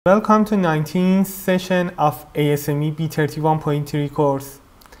Welcome to 19th session of ASME B31.3 course.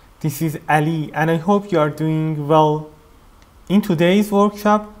 This is Ali and I hope you are doing well. In today's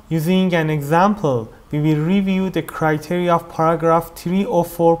workshop, using an example, we will review the criteria of paragraph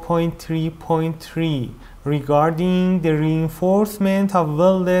 304.3.3 regarding the reinforcement of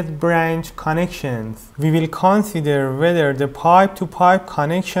welded branch connections. We will consider whether the pipe-to-pipe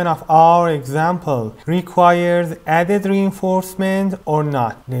connection of our example requires added reinforcement or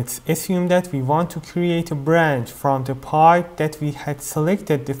not. Let's assume that we want to create a branch from the pipe that we had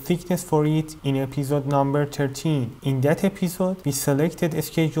selected the thickness for it in episode number 13. In that episode, we selected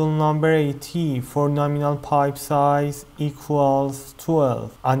schedule number 80 for nominal pipe size equals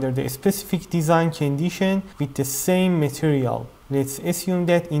 12 under the specific design condition with the same material. Let's assume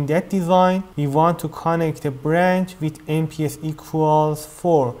that in that design we want to connect a branch with MPS equals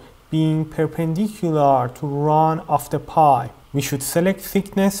 4 being perpendicular to run of the pipe. We should select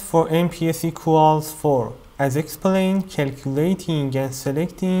thickness for MPS equals 4. As explained, calculating and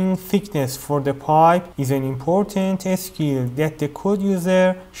selecting thickness for the pipe is an important skill that the code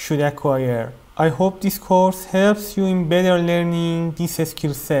user should acquire. I hope this course helps you in better learning this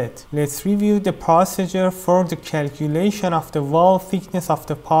skill set. Let's review the procedure for the calculation of the wall thickness of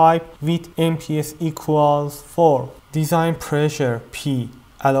the pipe with MPS equals 4. Design pressure P,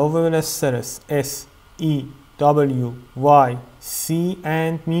 allowable stress S, E, W, Y, C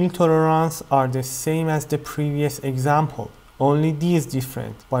and mil tolerance are the same as the previous example. Only D is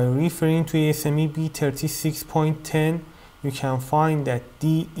different. By referring to ASME B31.3, you can find that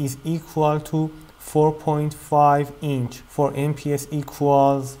D is equal to 4.5 inch for MPS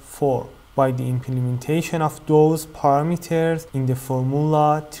equals 4. By the implementation of those parameters in the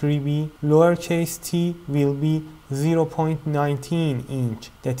formula 3b, lowercase t will be 0.19 inch,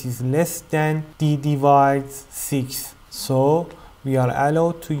 that is less than D divides 6. So we are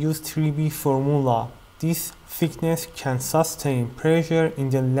allowed to use 3b formula. This thickness can sustain pressure in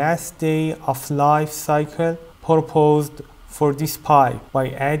the last day of life cycle proposed for this pipe. By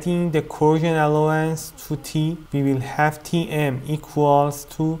adding the corrosion allowance to T, we will have Tm equals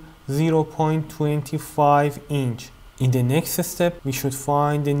to 0.25 inch. In the next step, we should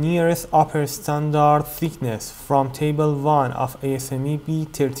find the nearest upper standard thickness from table 1 of ASME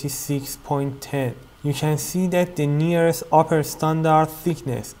B36.10. You can see that the nearest upper standard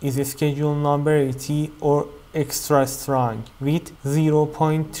thickness is schedule number 80 or extra strong with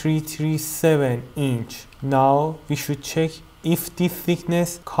 0.337 inch. Now we should check if this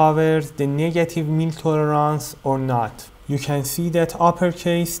thickness covers the negative mil tolerance or not. You can see that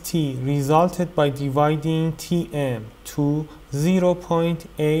uppercase T resulted by dividing Tm to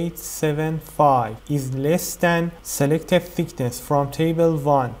 0.875 is less than selected thickness from table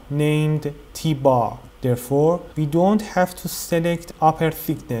 1 named T bar. Therefore, we don't have to select upper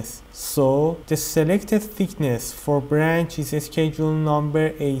thickness. So, the selected thickness for branch is schedule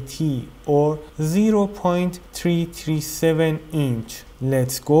number 80 or 0.337 inch.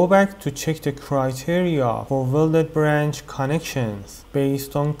 Let's go back to check the criteria for welded branch connections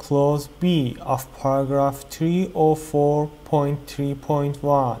based on clause B of paragraph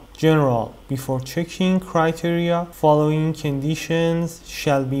 304.3.1. General, before checking criteria, following conditions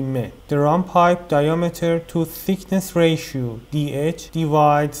shall be met. The run pipe diameter to thickness ratio DH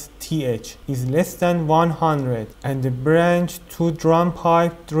divides TH is less than 100 and the branch to drum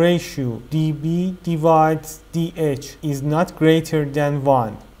pipe ratio DB divides DH is not greater than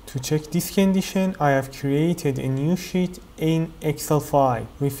 1. To check this condition, I have created a new sheet in Excel file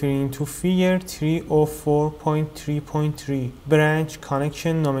referring to figure 304.3.3 branch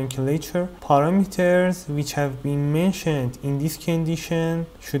connection nomenclature. Parameters which have been mentioned in this condition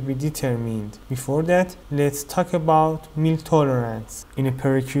should be determined. Before that, let's talk about mil tolerance. In a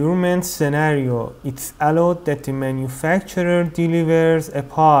procurement scenario, it's allowed that the manufacturer delivers a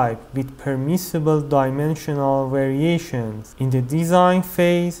pipe with permissible dimensional variations. In the design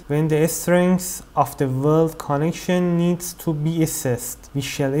phase, when the strength of the weld connection needs to be assessed, we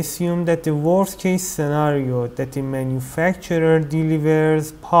shall assume that the worst case scenario that the manufacturer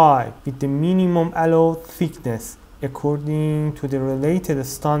delivers pipe with the minimum allowed thickness according to the related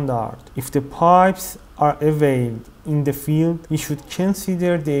standard. If the pipes are availed in the field, we should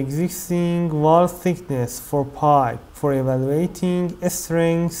consider the existing wall thickness for pipe for evaluating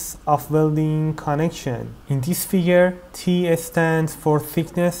strengths of welding connection. In this figure, T stands for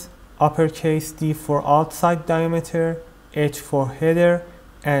thickness, uppercase D for outside diameter, H for header,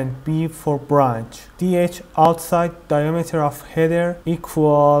 and B for branch. DH outside diameter of header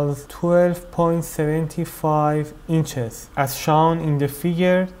equals 12.75 inches. As shown in the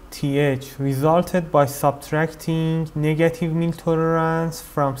figure, TH resulted by subtracting negative mil tolerance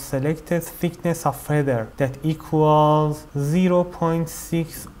from selected thickness of header that equals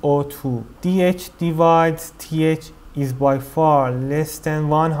 0.602. DH divides TH is by far less than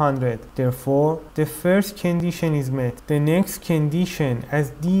 100. Therefore, the first condition is met. The next condition,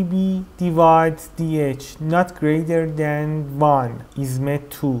 as dB divides dH not greater than 1, is met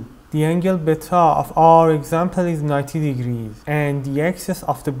too. The angle beta of our example is 90 degrees and the axis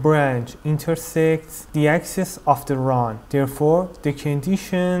of the branch intersects the axis of the run. Therefore, the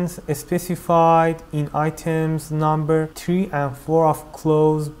conditions specified in items number 3 and 4 of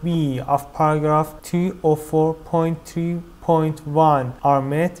clause B of paragraph 304.3.1 are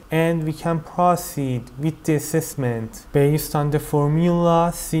met, and we can proceed with the assessment based on the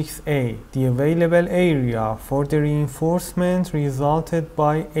formula 6a. The available area for the reinforcement resulted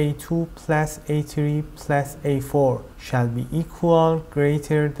by A2 plus A3 plus A4 shall be equal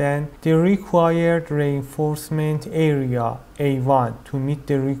greater than the required reinforcement area A1 to meet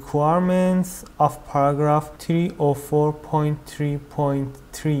the requirements of paragraph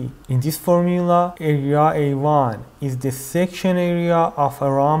 304.3.3. In this formula, area A1 is the section area of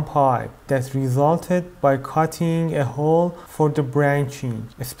a round pipe that resulted by cutting a hole for the branching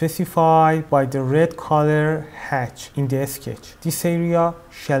specified by the red color hatch in the sketch. This area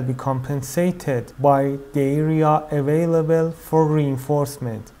shall be compensated by the area available for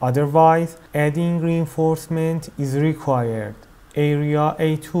reinforcement. Otherwise, adding reinforcement is required. Area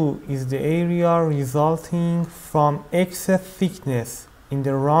A2 is the area resulting from excess thickness in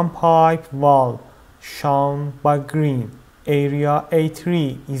the round pipe wall shown by green. Area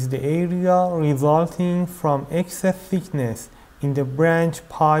A3 is the area resulting from excess thickness in the branch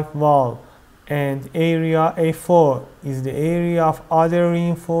pipe wall, and area A4 is the area of other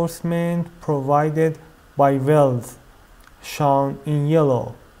reinforcement provided by welds shown in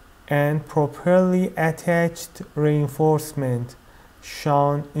yellow, and properly attached reinforcement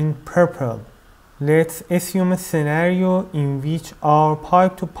shown in purple. Let's assume a scenario in which our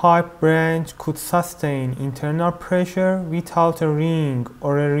pipe-to-pipe branch could sustain internal pressure without a ring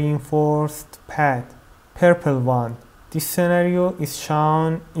or a reinforced pad. Purple one. This scenario is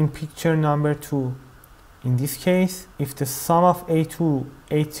shown in picture number 2. In this case, if the sum of A2,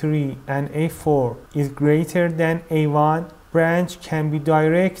 A3, and A4 is greater than A1, branch can be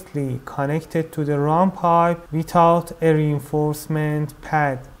directly connected to the round pipe without a reinforcement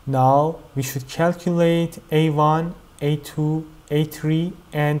pad. Now we should calculate A1, A2, A3,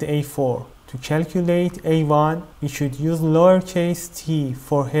 and A4. To calculate A1, we should use lowercase t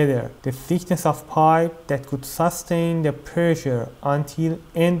for header, the thickness of pipe that could sustain the pressure until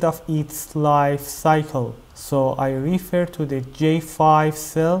end of its life cycle. So I refer to the J5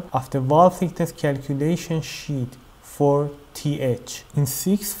 cell of the wall thickness calculation sheet for TH. In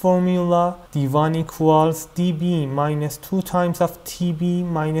 6 formula, D1 equals dB minus 2 times of TB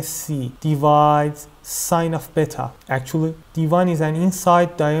minus C divides sine of beta. Actually, D1 is an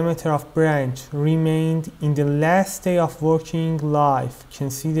inside diameter of branch remained in the last day of working life,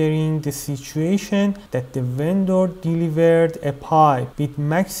 considering the situation that the vendor delivered a pipe with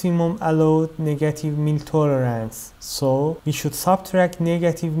maximum allowed negative mil tolerance. So we should subtract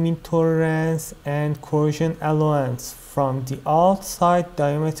negative mil tolerance and corrosion allowance from the outside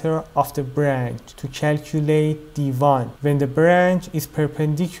diameter of the branch to calculate D1 when the branch is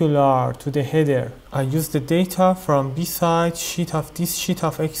perpendicular to the header. I use the data from B-side sheet of this sheet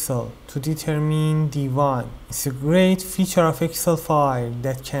of Excel to determine D1. It's a great feature of Excel file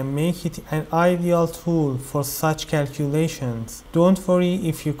that can make it an ideal tool for such calculations. Don't worry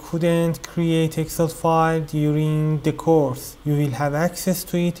if you couldn't create Excel file during the course. You will have access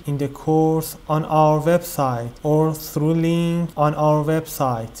to it in the course on our website or through link on our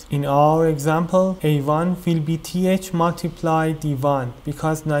website. In our example, A1 will be TH multiplied D1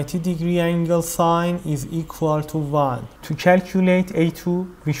 because 90-degree angle sine is equal to 1. To calculate A2,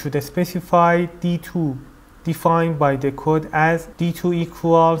 we should specify D2, defined by the code as D2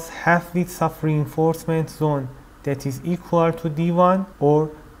 equals half width of reinforcement zone that is equal to D1, or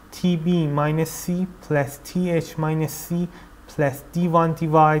TB minus C plus TH minus C plus D1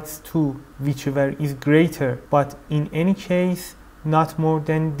 divides 2, whichever is greater, but in any case not more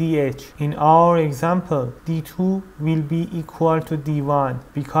than DH. In our example, D2 will be equal to D1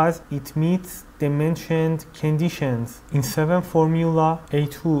 because it meets the mentioned conditions. In 7 formula,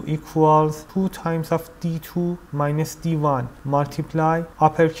 A2 equals 2 times of D2 minus D1 multiply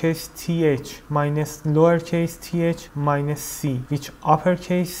uppercase TH minus lowercase th minus C, which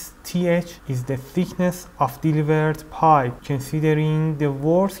uppercase TH is the thickness of delivered pipe considering the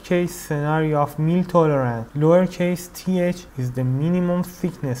worst case scenario of mil tolerance. Lowercase th is the minimum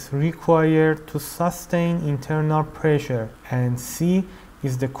thickness required to sustain internal pressure, and C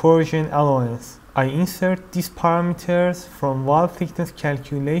is the corrosion allowance. I insert these parameters from wall thickness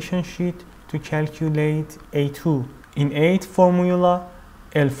calculation sheet to calculate A2. In 8 formula,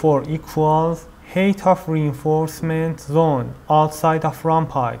 L4 equals height of reinforcement zone outside of run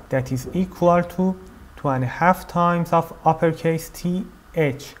pipe, that is equal to 2.5 times of uppercase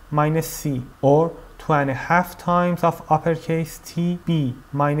TH minus C, or 2.5 times of uppercase TB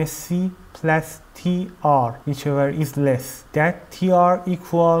minus C plus TR, whichever is less. That TR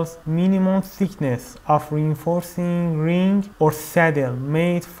equals minimum thickness of reinforcing ring or saddle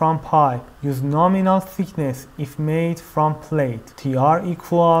made from pipe. Use nominal thickness if made from plate. TR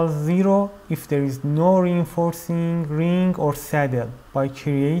equals 0 if there is no reinforcing ring or saddle. By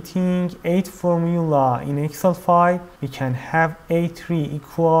creating 8 formula in Excel file, we can have A3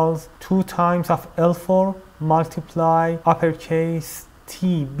 equals 2 times of L4 multiply uppercase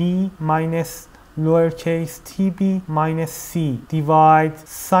TB minus lowercase tb minus c divide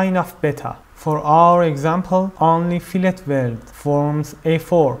sine of beta. For our example, only fillet weld forms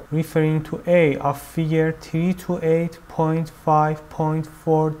A4, referring to A of figure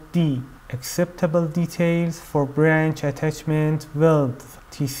 328.5.4d. Acceptable details for branch attachment weld.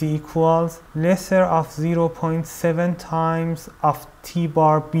 TC equals lesser of 0.7 times of T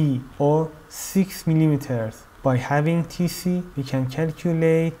bar B, or 6 millimeters. By having TC, we can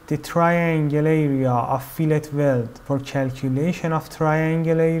calculate the triangle area of fillet weld. For calculation of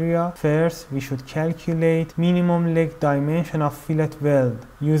triangle area, first we should calculate minimum leg dimension of fillet weld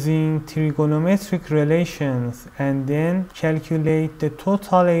using trigonometric relations, and then calculate the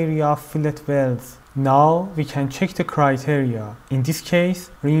total area of fillet welds. Now we can check the criteria. In this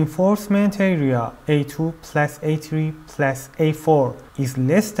case, reinforcement area A2 plus A3 plus A4 is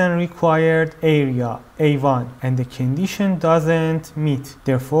less than required area A1, and the condition doesn't meet.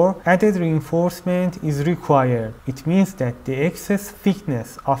 Therefore, added reinforcement is required. It means that the excess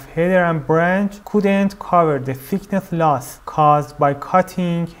thickness of header and branch couldn't cover the thickness loss caused by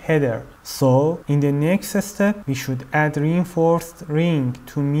cutting header. So, in the next step, we should add reinforced ring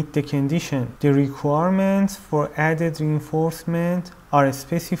to meet the condition. The requirements for added reinforcement are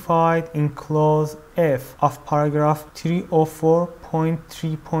specified in clause F of paragraph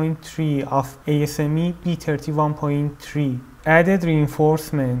 304.3.3 of ASME B31.3. Added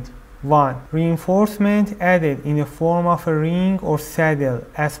reinforcement. 1. Reinforcement added in the form of a ring or saddle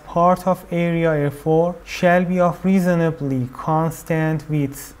as part of area A4 shall be of reasonably constant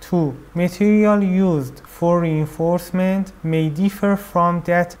width. 2. Material used for reinforcement may differ from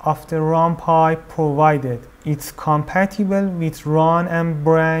that of the run pipe provided. It's compatible with run and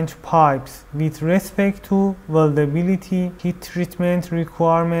branch pipes with respect to weldability, heat treatment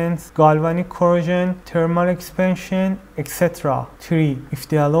requirements, galvanic corrosion, thermal expansion, etc. 3. If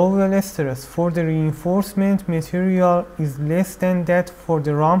the allowable stress for the reinforcement material is less than that for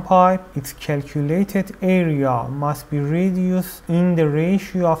the run pipe, its calculated area must be reduced in the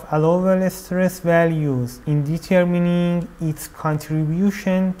ratio of allowable stress values in determining its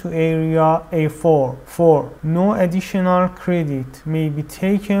contribution to area A4. 4. No additional credit may be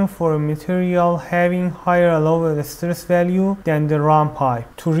taken for a material having higher allowable stress value than the run pipe.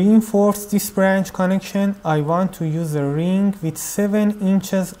 To reinforce this branch connection, I want to use a ring with 7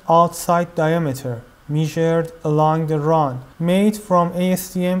 inches outside diameter measured along the run, made from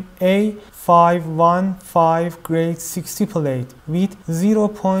ASTM A515 grade 60 plate with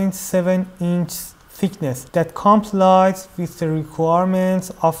 0.7 inch thickness that complies with the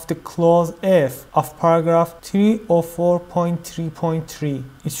requirements of the clause F of paragraph 304.3.3.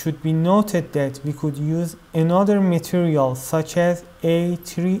 It should be noted that we could use another material such as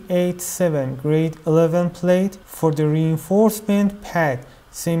A387 grade 11 plate for the reinforcement pad,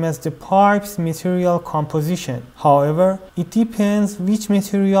 same as the pipe's material composition. However, it depends which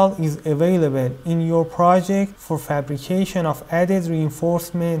material is available in your project for fabrication of added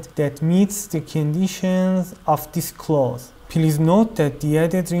reinforcement that meets the conditions of this clause. Please note that the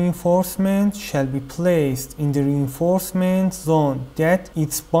added reinforcement shall be placed in the reinforcement zone that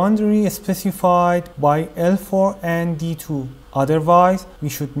its boundary is specified by L4 and D2. Otherwise, we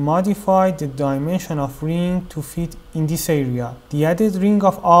should modify the dimension of ring to fit in this area. The added ring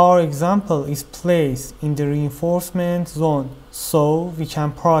of our example is placed in the reinforcement zone, so we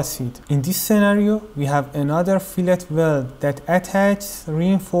can proceed. In this scenario, we have another fillet weld that attaches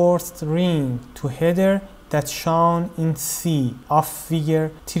reinforced ring to header that's shown in C of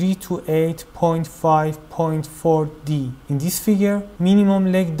figure 328.5.4D. In this figure,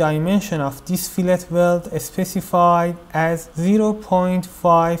 minimum leg dimension of this fillet weld is specified as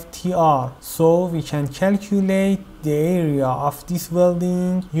 0.5 TR, so we can calculate the area of this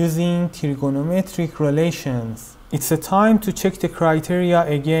welding using trigonometric relations. It's a time to check the criteria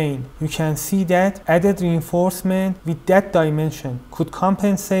again. You can see that added reinforcement with that dimension could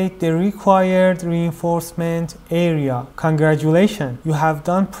compensate the required reinforcement area. Congratulations, you have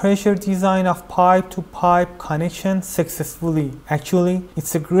done pressure design of pipe-to-pipe connection successfully. Actually,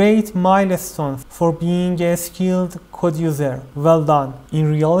 it's a great milestone for being a skilled code user. Well done.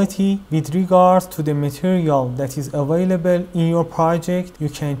 In reality, with regards to the material that is available in your project, you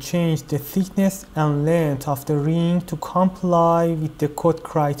can change the thickness and length of the ring to comply with the code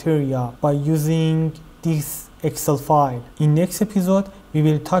criteria by using this Excel file. In next episode, we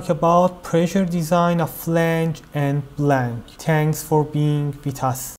will talk about pressure design of flange and blank. Thanks for being with us.